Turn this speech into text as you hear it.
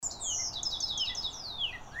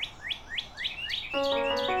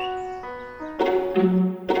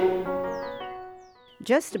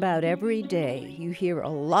Just about every day, you hear a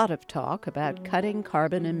lot of talk about cutting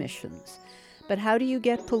carbon emissions. But how do you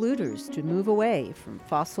get polluters to move away from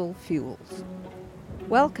fossil fuels?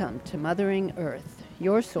 Welcome to Mothering Earth,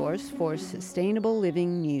 your source for sustainable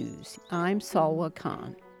living news. I'm Salwa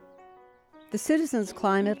Khan. The Citizens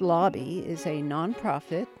Climate Lobby is a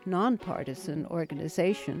nonprofit, nonpartisan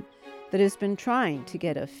organization that has been trying to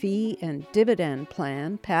get a fee and dividend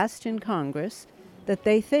plan passed in Congress that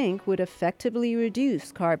they think would effectively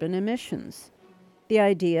reduce carbon emissions. The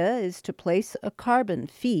idea is to place a carbon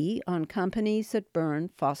fee on companies that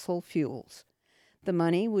burn fossil fuels. The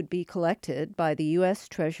money would be collected by the U.S.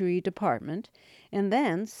 Treasury Department and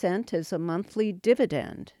then sent as a monthly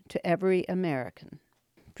dividend to every American.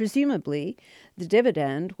 Presumably, the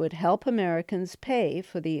dividend would help Americans pay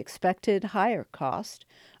for the expected higher cost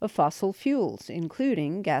of fossil fuels,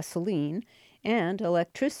 including gasoline and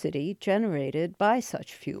electricity generated by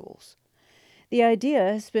such fuels. The idea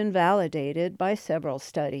has been validated by several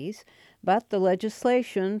studies, but the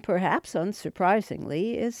legislation, perhaps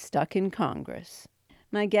unsurprisingly, is stuck in Congress.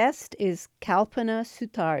 My guest is Kalpana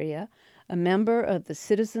Sutaria, a member of the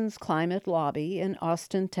Citizens Climate Lobby in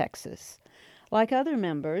Austin, Texas. Like other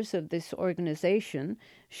members of this organization,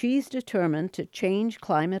 she's determined to change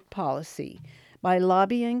climate policy by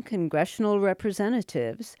lobbying congressional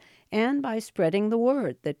representatives and by spreading the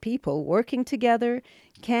word that people working together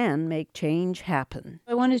can make change happen.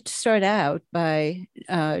 I wanted to start out by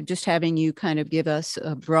just having you kind of give us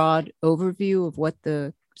a broad overview of what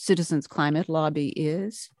the Citizens Climate Lobby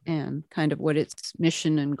is and kind of what its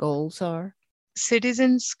mission and goals are.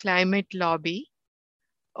 Citizens Climate Lobby,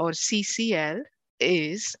 or CCL,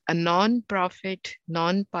 is a non-profit,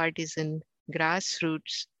 non-partisan,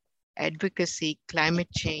 grassroots advocacy climate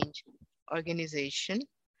change organization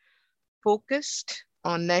focused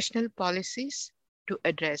on national policies to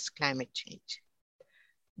address climate change.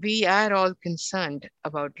 We are all concerned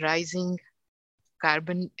about rising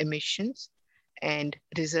carbon emissions and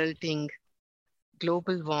resulting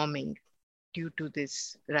global warming due to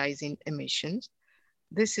this rise in emissions.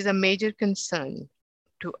 This is a major concern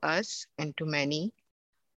to us and to many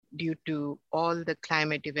due to all the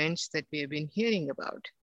climate events that we have been hearing about.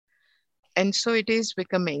 And so it is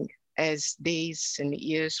becoming, as days and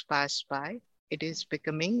years pass by, it is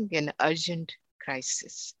becoming an urgent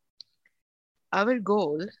crisis. Our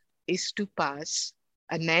goal is to pass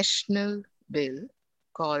a national bill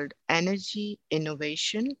called Energy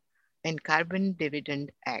Innovation and Carbon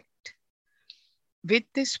Dividend Act. With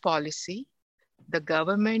this policy, the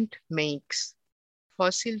government makes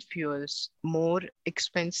fossil fuels more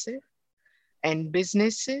expensive and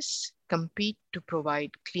businesses compete to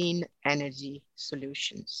provide clean energy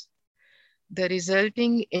solutions. The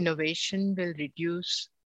resulting innovation will reduce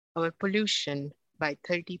our pollution by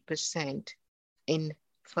 30% in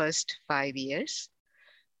first 5 years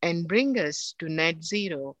and bring us to net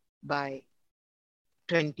zero by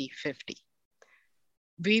 2050.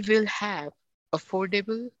 We will have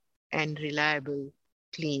affordable and reliable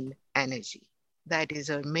clean energy. That is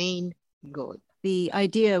our main goal. The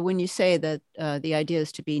idea, when you say that the idea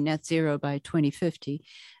is to be net zero by 2050,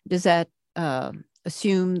 does that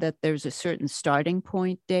assume that there's a certain starting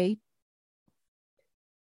point date?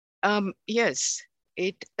 Yes,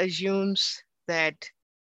 it assumes that,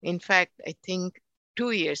 in fact, I think 2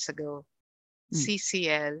 years ago,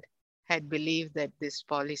 CCL had believed that this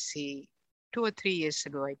policy, 2 or 3 years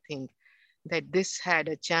ago, I think, that this had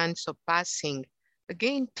a chance of passing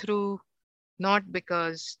again through, not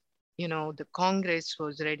because the Congress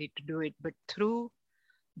was ready to do it, but through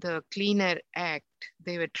the Clean Air Act,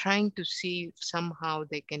 they were trying to see if somehow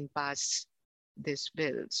they can pass this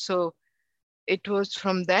bill. So it was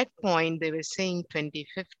from that point they were saying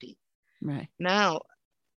 2050. Right. Now,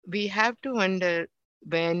 we have to wonder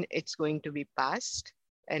when it's going to be passed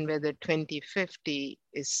and whether 2050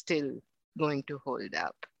 is still going to hold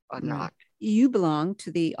up or not. You belong to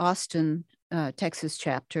the Austin, Texas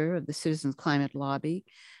chapter of the Citizens Climate Lobby.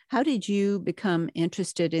 How did you become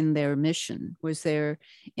interested in their mission? Was there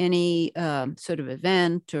any sort of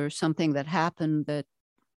event or something that happened that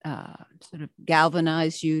sort of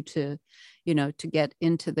galvanized you to get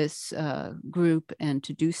into this group and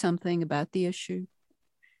to do something about the issue?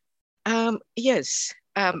 Yes.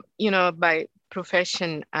 By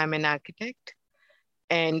profession, I'm an architect,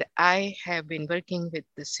 and I have been working with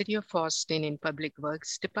the City of Austin in Public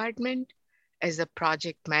Works Department as a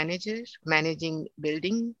project manager, managing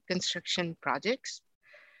building construction projects.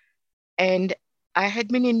 And I had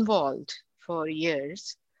been involved for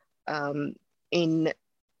years in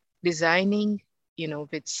designing,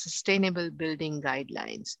 with sustainable building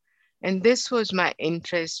guidelines And this was my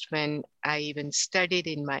interest when I even studied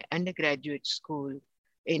in my undergraduate school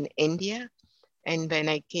in India. And when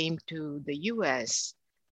I came to the US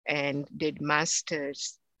and did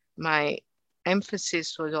masters, my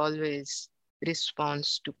emphasis was always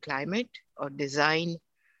response to climate or design.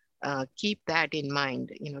 Keep that in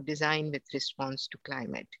mind, design with response to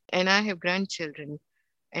climate. And I have grandchildren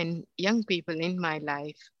and young people in my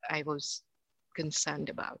life I was concerned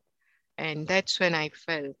about. And that's when I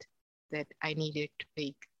felt that I needed to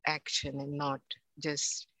take action and not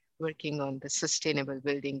just working on the sustainable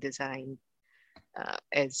building design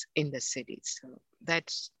as in the cities. So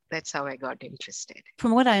that's how I got interested.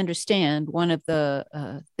 From what I understand, one of the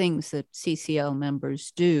things that CCL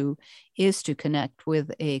members do is to connect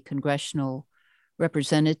with a congressional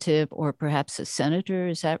representative or perhaps a senator.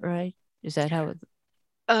 Is that right? Is that how?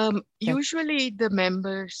 Usually the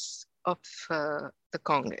members of the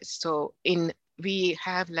Congress. So we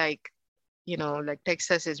have like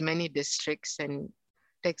Texas has many districts, and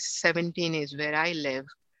Texas 17 is where I live.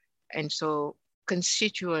 And so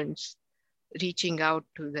constituents reaching out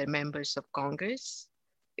to the members of Congress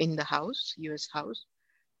in the House, US House,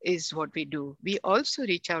 is what we do. We also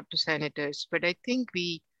reach out to senators, but I think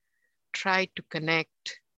we try to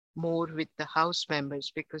connect more with the House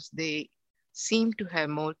members because they seem to have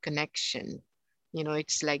more connection.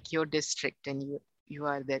 It's like your district and you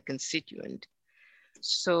are their constituent.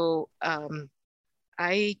 So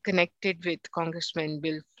I connected with Congressman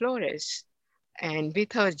Bill Flores, and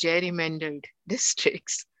with our gerrymandered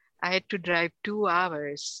districts, I had to drive 2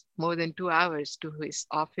 hours, more than 2 hours, to his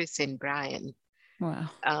office in Bryan. Wow.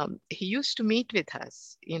 He used to meet with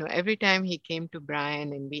us. Every time he came to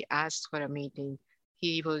Bryan and we asked for a meeting,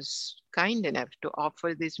 he was kind enough to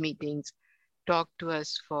offer these meetings, talk to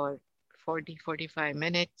us for 40, 45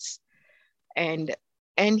 minutes. And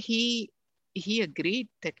he agreed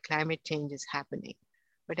that climate change is happening,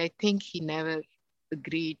 but I think he never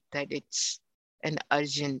agreed that it's an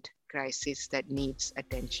urgent crisis that needs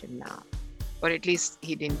attention now, or at least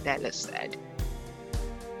he didn't tell us that.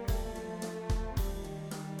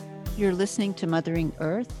 You're listening to Mothering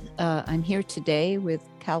Earth. I'm here today with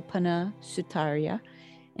Kalpana Sutaria,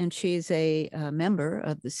 and she's a member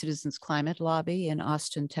of the Citizens Climate Lobby in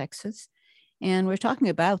Austin, Texas. And we're talking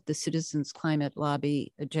about the Citizens Climate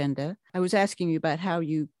Lobby agenda. I was asking you about how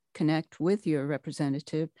you connect with your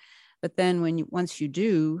representative, but then once you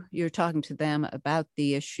do, you're talking to them about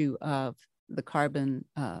the issue of the carbon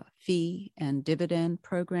fee and dividend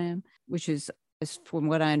program, which is, from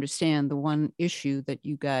what I understand, the one issue that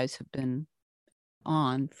you guys have been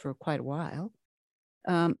on for quite a while.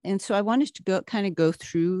 And so I wanted to go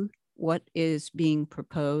through what is being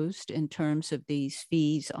proposed in terms of these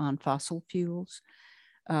fees on fossil fuels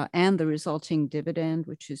and the resulting dividend,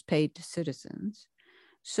 which is paid to citizens.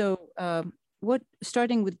 So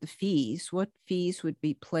starting with the fees, what fees would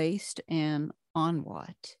be placed and on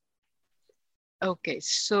what? Okay,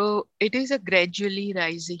 so it is a gradually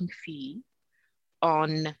rising fee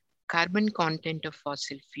on carbon content of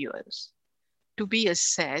fossil fuels to be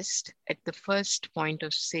assessed at the first point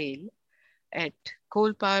of sale at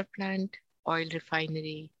coal power plant, oil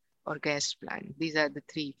refinery, or gas plant. These are the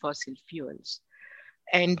 3 fossil fuels.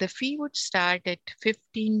 And the fee would start at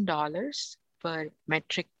 $15 per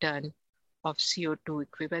metric ton of CO2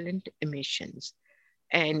 equivalent emissions.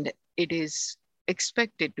 And it is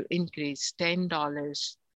expected to increase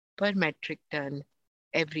 $10 per metric ton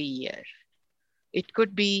every year. It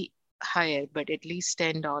could be higher, but at least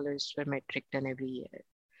 $10 per metric ton every year.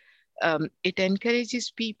 It encourages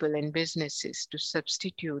people and businesses to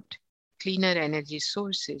substitute cleaner energy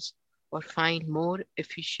sources or find more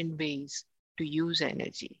efficient ways to use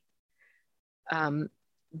energy. And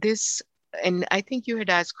I think you had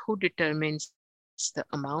asked who determines the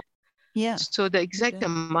amount. Yeah. So the exact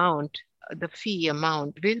amount, the fee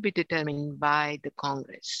amount, will be determined by the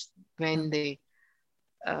Congress. When they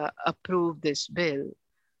approve this bill,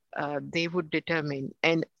 they would determine,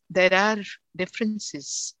 and there are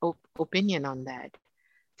differences of opinion on that.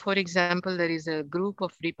 For example, there is a group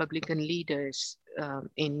of Republican leaders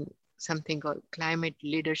in something called Climate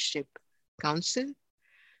Leadership Council.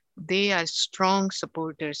 They are strong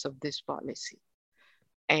supporters of this policy,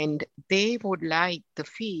 and they would like the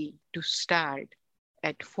fee to start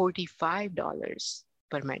at $45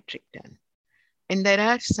 per metric ton. And there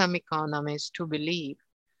are some economists who believe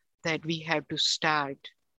that we have to start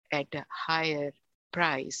at a higher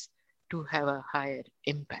price to have a higher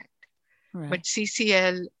impact. Right. But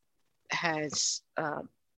CCL has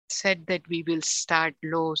said that we will start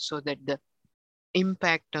low so that the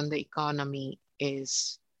impact on the economy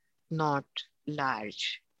is not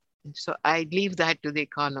large. So I leave that to the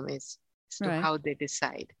economists as to Right. how they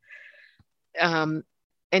decide. Um,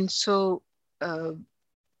 and so uh,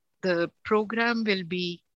 the program will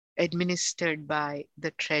be administered by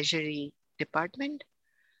the Treasury Department,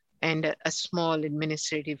 and a small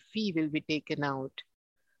administrative fee will be taken out,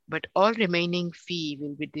 but all remaining fee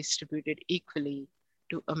will be distributed equally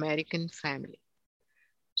to American family.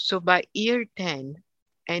 So by year 10,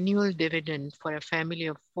 annual dividend for a family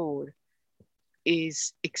of four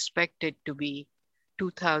is expected to be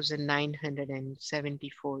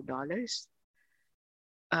 $2,974.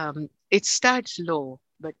 It starts low,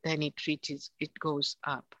 but then it goes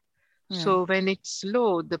up. Right. So when it's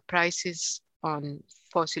low, the prices on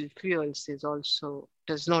fossil fuels is also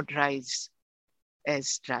does not rise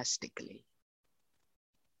as drastically.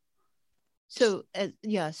 So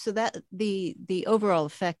yeah, so that the overall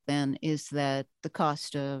effect then is that the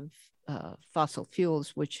cost of fossil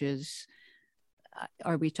fuels, which is,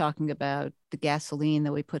 are we talking about the gasoline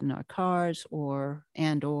that we put in our cars, or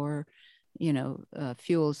fuels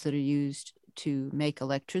that are used to make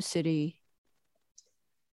electricity?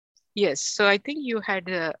 Yes, so I think you had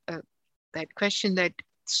that question that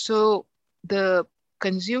so the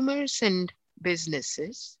consumers and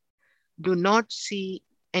businesses do not see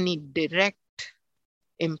any direct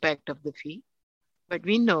impact of the fee, but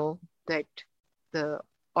we know that the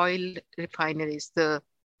oil refineries, the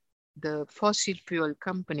fossil fuel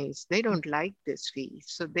companies, they don't like this fee.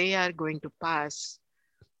 So they are going to pass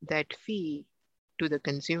that fee to the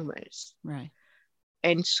consumers. Right.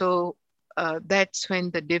 And so that's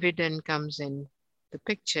when the dividend comes in the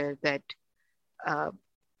picture that uh,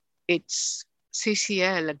 it's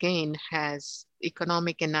CCL again has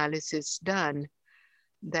economic analysis done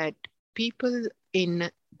that people in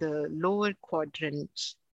the lower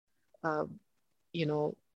quadrants, uh, you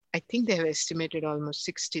know, I think they have estimated almost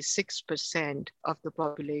 66% of the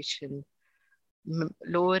population,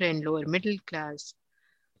 lower and lower middle class,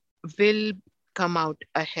 will come out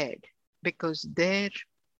ahead because they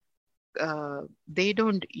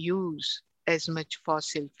don't use as much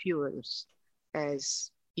fossil fuels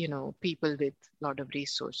as people with a lot of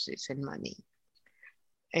resources and money,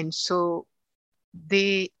 and so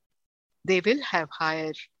they they will have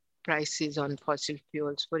higher prices on fossil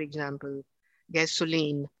fuels. For example,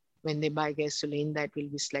 gasoline, when they buy gasoline, that will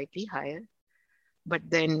be slightly higher. But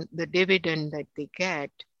then the dividend that they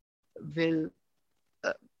get will,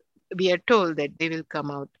 uh, we are told that they will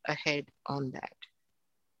come out ahead on that.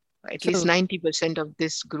 At least So 90% of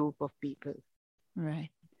this group of people.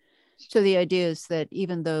 right. So the idea is that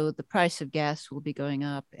even though the price of gas will be going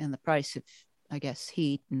up and the price of, I guess,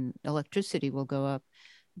 heat and electricity will go up,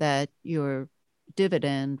 that your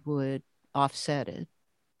dividend would offset it.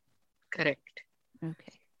 Correct.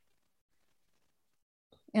 Okay.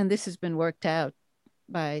 And this has been worked out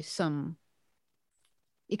by some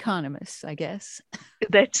economists, I guess.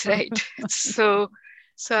 That's right. So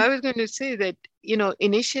I was going to say that,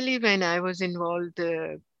 initially when I was involved,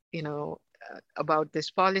 about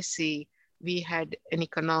this policy, we had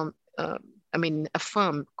a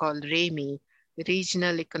firm called RAMI,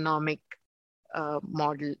 Regional Economic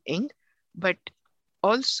Model Inc. But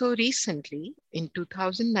also recently, in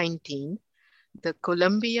 2019, the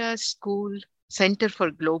Columbia School Center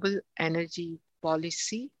for Global Energy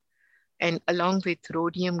Policy, and along with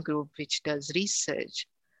Rhodium Group, which does research,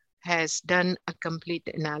 has done a complete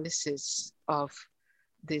analysis of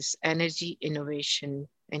this energy innovation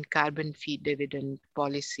and carbon fee dividend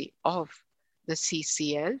policy of the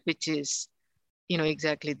CCL, which is,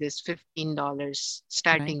 exactly this $15, Right.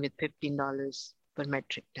 starting with $15 per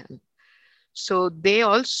metric ton. So they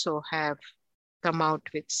also have come out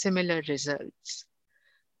with similar results.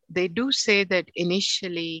 They do say that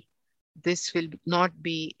initially this will not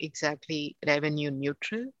be exactly revenue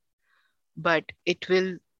neutral, but it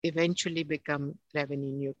will eventually become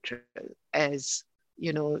revenue neutral as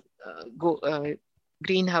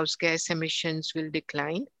greenhouse gas emissions will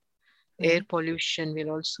decline, air Right. pollution will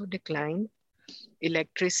also decline,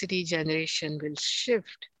 electricity generation will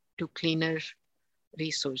shift to cleaner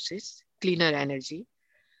resources, cleaner energy,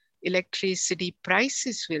 electricity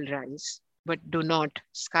prices will rise but do not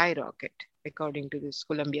skyrocket, according to this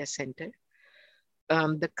Columbia Center.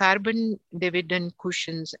 The carbon dividend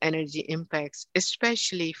cushions energy impacts,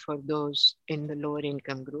 especially for those in the lower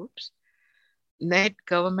income groups. Net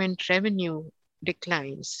government revenue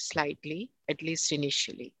declines slightly, at least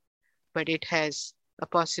initially, but it has a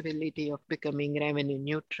possibility of becoming revenue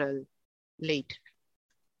neutral later.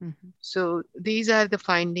 Mm-hmm. So these are the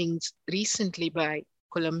findings recently by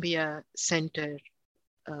Columbia Center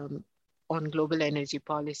um, on Global Energy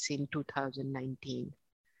Policy in 2019.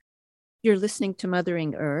 You're listening to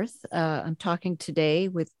Mothering Earth. I'm talking today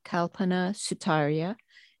with Kalpana Sutaria,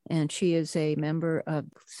 and she is a member of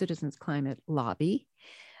Citizens Climate Lobby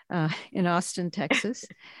in Austin, Texas.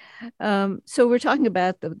 So we're talking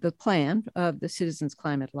about the plan of the Citizens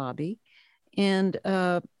Climate Lobby. And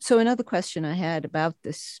so another question I had about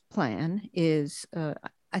this plan is,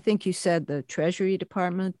 I think you said the Treasury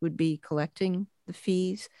Department would be collecting the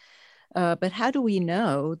fees. But how do we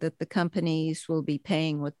know that the companies will be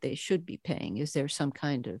paying what they should be paying? Is there some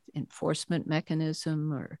kind of enforcement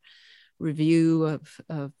mechanism or review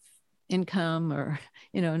of income? Or,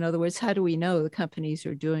 in other words, how do we know the companies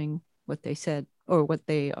are doing what they said or what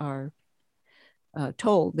they are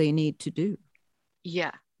told they need to do?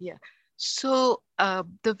 Yeah. So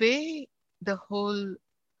the way the whole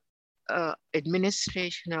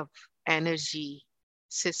administration of energy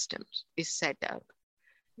systems is set up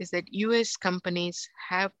is that US companies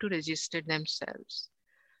have to register themselves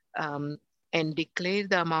um, and declare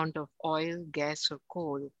the amount of oil, gas, or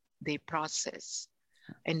coal they process.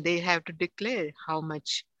 And they have to declare how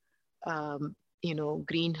much,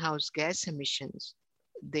 greenhouse gas emissions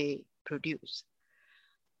they produce.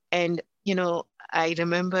 And, I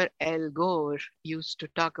remember Al Gore used to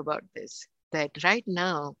talk about this, that right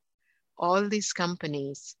now, all these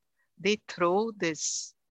companies, they throw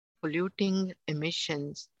this polluting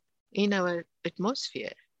emissions in our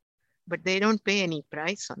atmosphere, but they don't pay any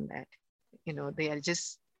price on that. They are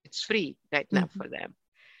just, it's free right now for them.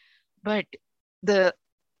 But the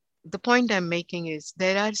point I'm making is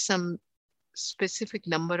there are some specific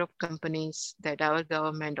number of companies that our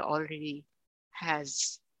government already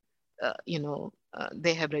has,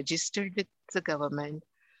 they have registered with the government.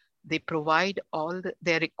 They provide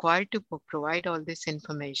they're required to provide all this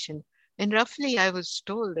information. And roughly, I was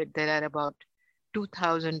told that there are about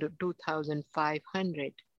 2,000 to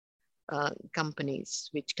 2,500 companies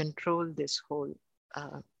which control this whole,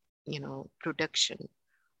 production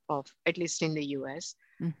of, at least in the US,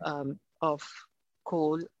 of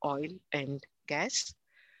coal, oil, and gas.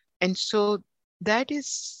 And so that is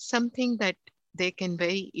something that they can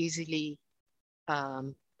very easily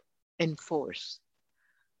enforce.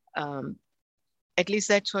 At least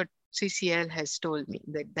that's what CCL has told me,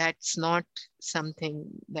 that that's not something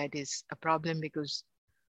that is a problem because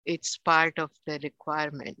it's part of the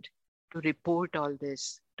requirement to report all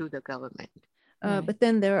this to the government. Right. But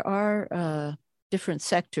then there are different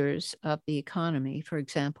sectors of the economy. For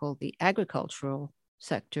example, the agricultural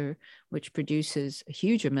sector, which produces a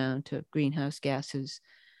huge amount of greenhouse gases.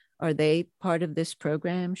 Are they part of this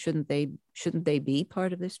program? Shouldn't they be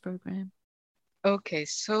part of this program? Okay,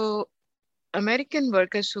 so American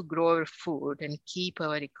workers who grow our food and keep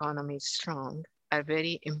our economy strong are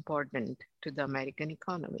very important to the American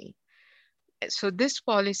economy. So this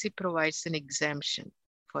policy provides an exemption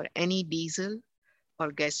for any diesel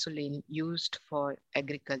or gasoline used for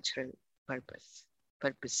agricultural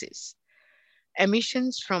purposes.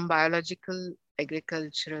 Emissions from biological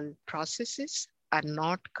agricultural processes are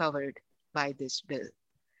not covered by this bill,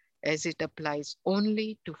 as it applies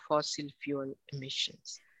only to fossil fuel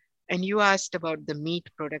emissions. And you asked about the meat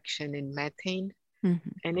production in methane,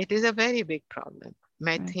 and it is a very big problem.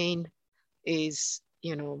 Methane is,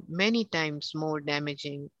 many times more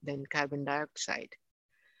damaging than carbon dioxide.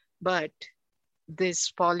 But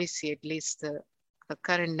this policy, at least the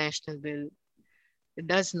current national bill,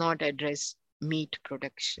 does not address meat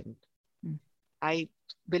production. I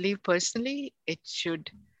believe personally it should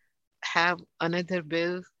have another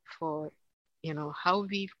bill for, how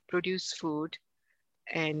we produce food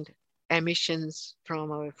and emissions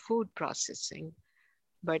from our food processing,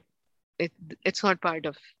 but it's not part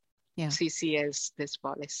of CCL's this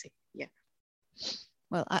policy. Yeah.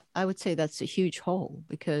 Well, I would say that's a huge hole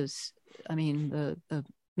because, I mean, the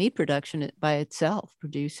meat production by itself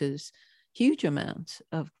produces huge amounts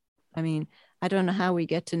of, I mean, I don't know how we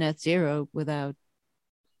get to net zero without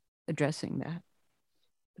addressing that.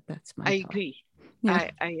 But that's my thought. Agree.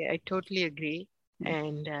 Yeah. I totally agree.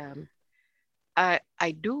 And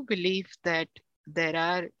I do believe that there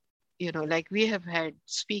are, like we have had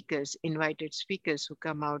invited speakers who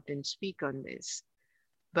come out and speak on this.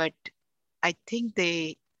 But I think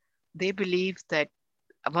they believe that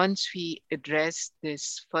once we address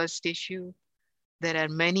this first issue, there are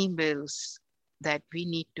many bills that we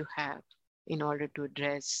need to have in order to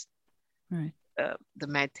address the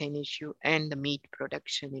methane issue and the meat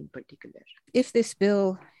production in particular. If this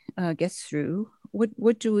bill gets through,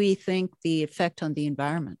 what do we think the effect on the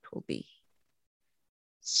environment will be?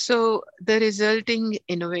 So the resulting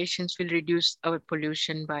innovations will reduce our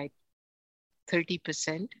pollution by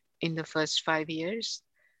 30% in the first 5 years.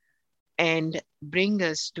 and bring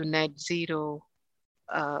us to net zero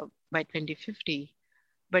by 2050.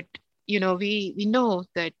 But we know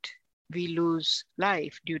that we lose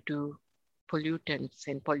life due to pollutants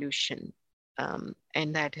and pollution,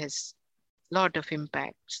 and that has a lot of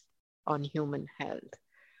impacts on human health.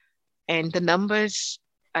 And the numbers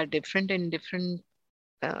are different in different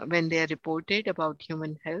when they are reported about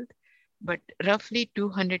human health, but roughly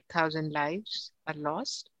 200,000 lives are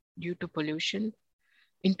lost due to pollution.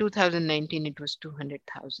 In 2019, it was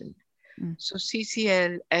 200,000. So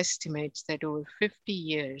CCL estimates that over 50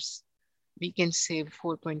 years, we can save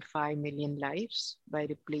 4.5 million lives by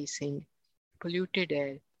replacing polluted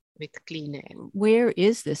air with clean air. Where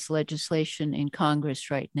is this legislation in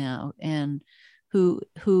Congress right now? And who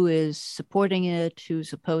is supporting it?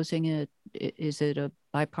 Who's opposing it? Is it a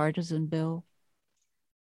bipartisan bill?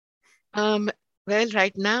 Well,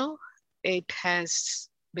 right now, it has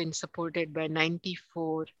been supported by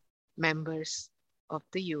 94 members of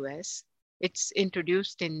the US. It's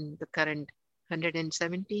introduced in the current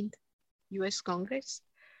 117th US Congress,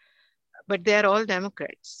 but they are all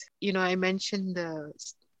Democrats. I mentioned the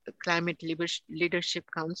Climate Leadership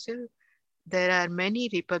Council. There are many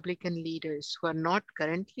Republican leaders who are not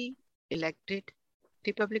currently elected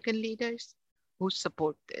Republican leaders who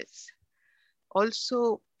support this.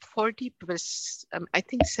 Also, 40%, I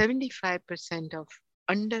think 75% of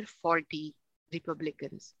under 40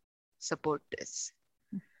 Republicans support this.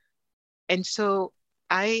 And so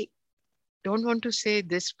I don't want to say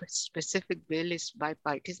this specific bill is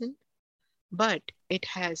bipartisan, but it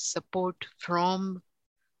has support from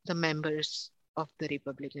the members of the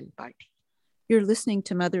Republican Party. You're listening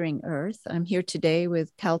to Mothering Earth. I'm here today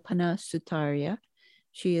with Kalpana Sutaria.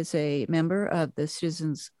 She is a member of the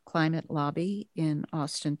Citizens Climate Lobby in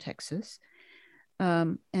Austin, Texas.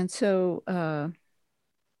 And so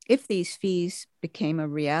if these fees became a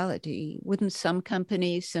reality, wouldn't some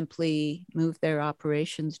companies simply move their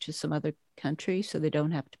operations to some other country so they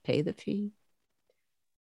don't have to pay the fee?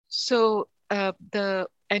 So the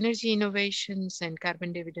Energy Innovations and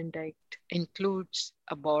Carbon Dividend Act includes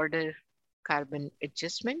a border carbon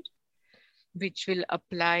adjustment, which will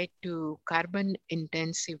apply to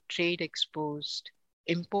carbon-intensive trade-exposed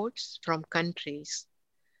imports from countries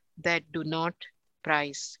that do not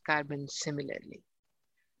price carbon similarly.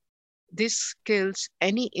 This kills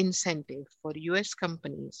any incentive for US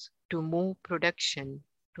companies to move production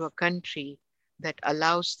to a country that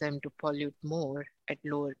allows them to pollute more at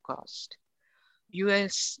lower cost.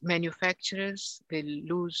 US manufacturers will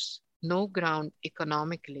lose no ground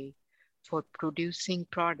economically for producing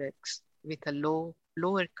products with a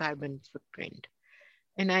lower carbon footprint.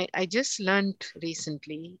 And I just learned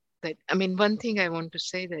recently that, one thing I want to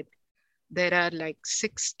say that there are like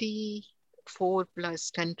 64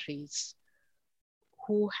 plus countries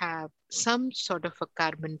who have some sort of a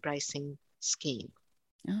carbon pricing scheme.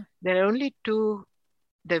 Yeah. There are only 2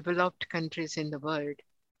 developed countries in the world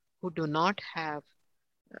who do not have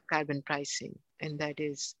carbon pricing, and that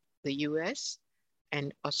is the US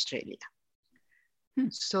and Australia.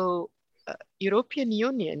 So European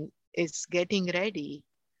Union is getting ready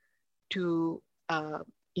to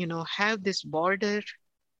have this border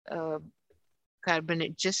carbon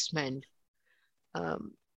adjustment,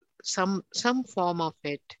 some form of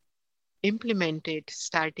it implemented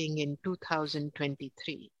starting in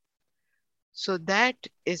 2023. So that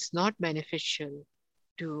is not beneficial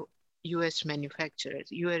to US manufacturers,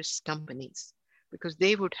 US companies, because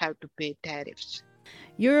they would have to pay tariffs.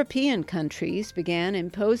 European countries began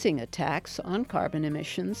imposing a tax on carbon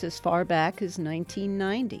emissions as far back as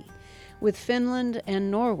 1990, with Finland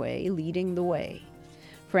and Norway leading the way.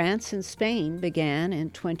 France and Spain began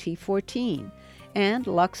in 2014, and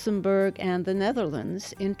Luxembourg and the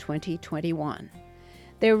Netherlands in 2021.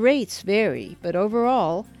 Their rates vary, but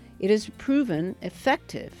overall, it has proven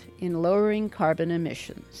effective in lowering carbon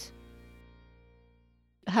emissions.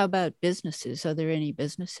 How about businesses? Are there any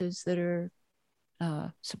businesses that are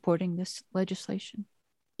supporting this legislation?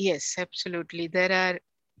 Yes, absolutely. There are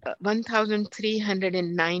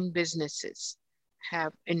 1,309 businesses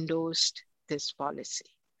have endorsed this policy.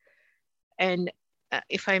 And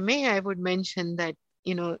if I may, I would mention that,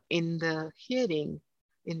 in the hearing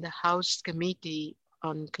in the House Committee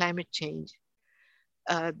on Climate Change,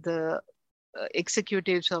 the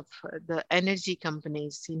executives of the energy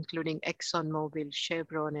companies, including ExxonMobil,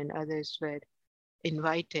 Chevron, and others, were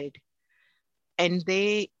invited. And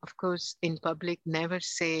they, of course, in public never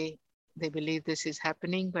say they believe this is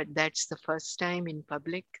happening, but that's the first time in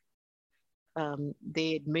public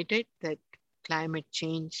they admitted that climate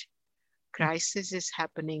change crisis is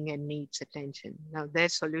happening and needs attention. Now, their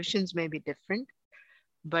solutions may be different,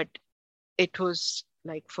 but it was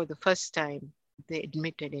like for the first time they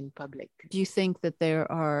admitted in public. Do you think that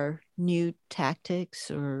there are new tactics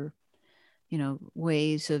or,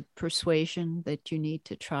 ways of persuasion that you need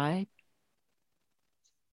to try?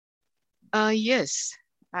 Yes,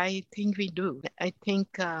 I think we do. I think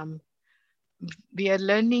we are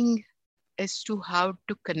learning as to how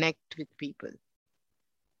to connect with people,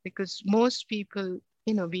 because most people,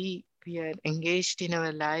 we are engaged in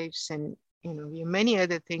our lives, and we have many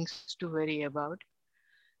other things to worry about.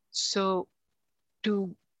 So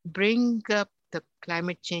to bring up the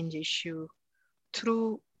climate change issue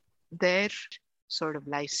through their sort of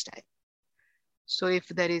lifestyle. So if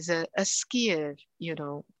there is a skier,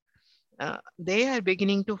 they are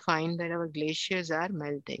beginning to find that our glaciers are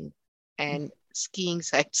melting and skiing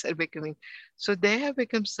sites are becoming, so they have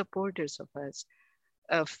become supporters of us.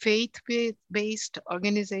 Faith-based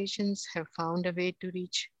organizations have found a way to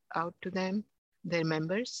reach out to them, their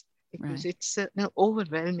members, because Right. it's an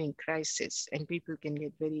overwhelming crisis and people can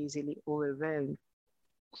get very easily overwhelmed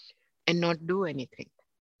and not do anything.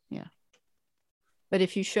 Yeah. But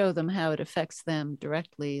if you show them how it affects them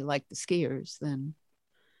directly, like the skiers, then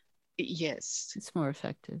Yes. it's more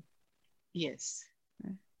effective. Yes.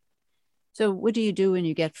 Right. So what do you do when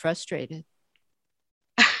you get frustrated?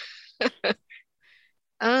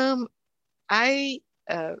 I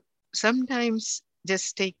sometimes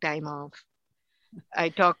just take time off. I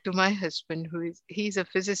talk to my husband, he's a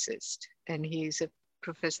physicist and he's a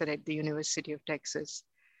professor at the University of Texas,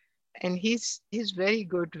 and he's very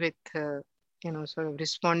good with sort of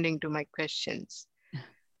responding to my questions,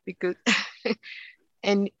 because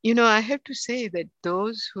and I have to say that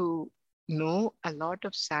those who know a lot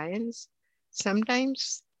of science,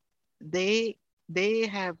 sometimes they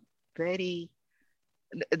have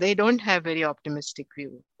they don't have very optimistic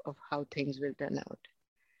view of how things will turn out.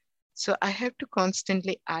 So I have to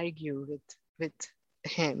constantly argue with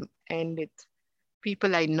him and with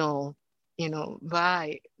people I know,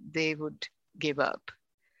 why they would give up.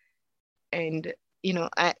 And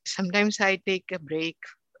sometimes I take a break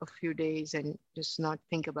a few days and just not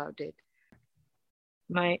think about it.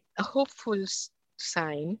 My hopeful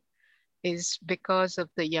sign is because of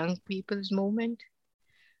the young people's movement.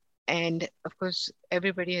 And of course,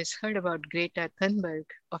 everybody has heard about Greta Thunberg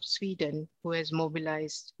of Sweden, who has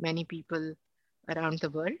mobilized many people around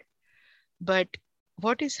the world. But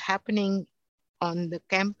what is happening on the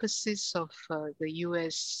campuses of the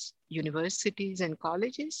US universities and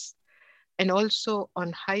colleges, and also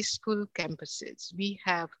on high school campuses, we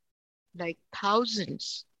have like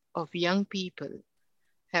thousands of young people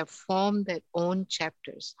have formed their own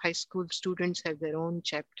chapters. High school students have their own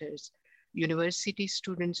chapters. University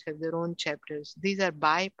students have their own chapters. These are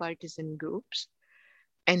bipartisan groups,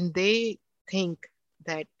 and they think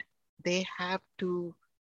that they have to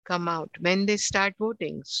come out when they start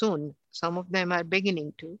voting soon. Some of them are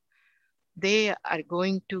beginning to. They are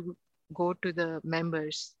going to go to the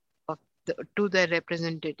members to their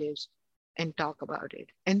representatives and talk about it.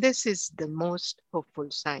 And this is the most hopeful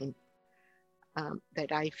sign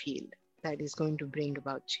that I feel that is going to bring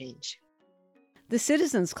about change. The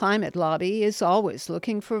Citizens Climate Lobby is always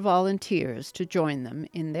looking for volunteers to join them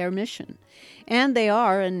in their mission. And they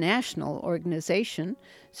are a national organization,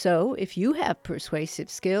 so if you have persuasive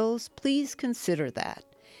skills, please consider that.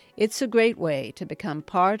 It's a great way to become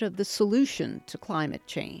part of the solution to climate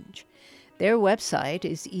change. Their website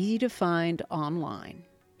is easy to find online.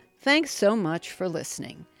 Thanks so much for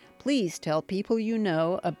listening. Please tell people you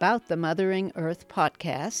know about the Mothering Earth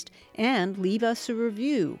podcast and leave us a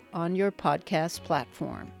review on your podcast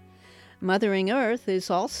platform. Mothering Earth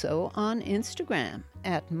is also on Instagram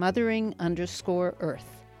at mothering_earth.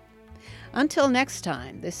 Until next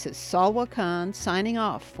time, this is Salwa Khan signing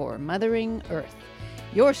off for Mothering Earth,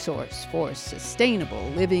 your source for sustainable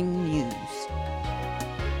living news.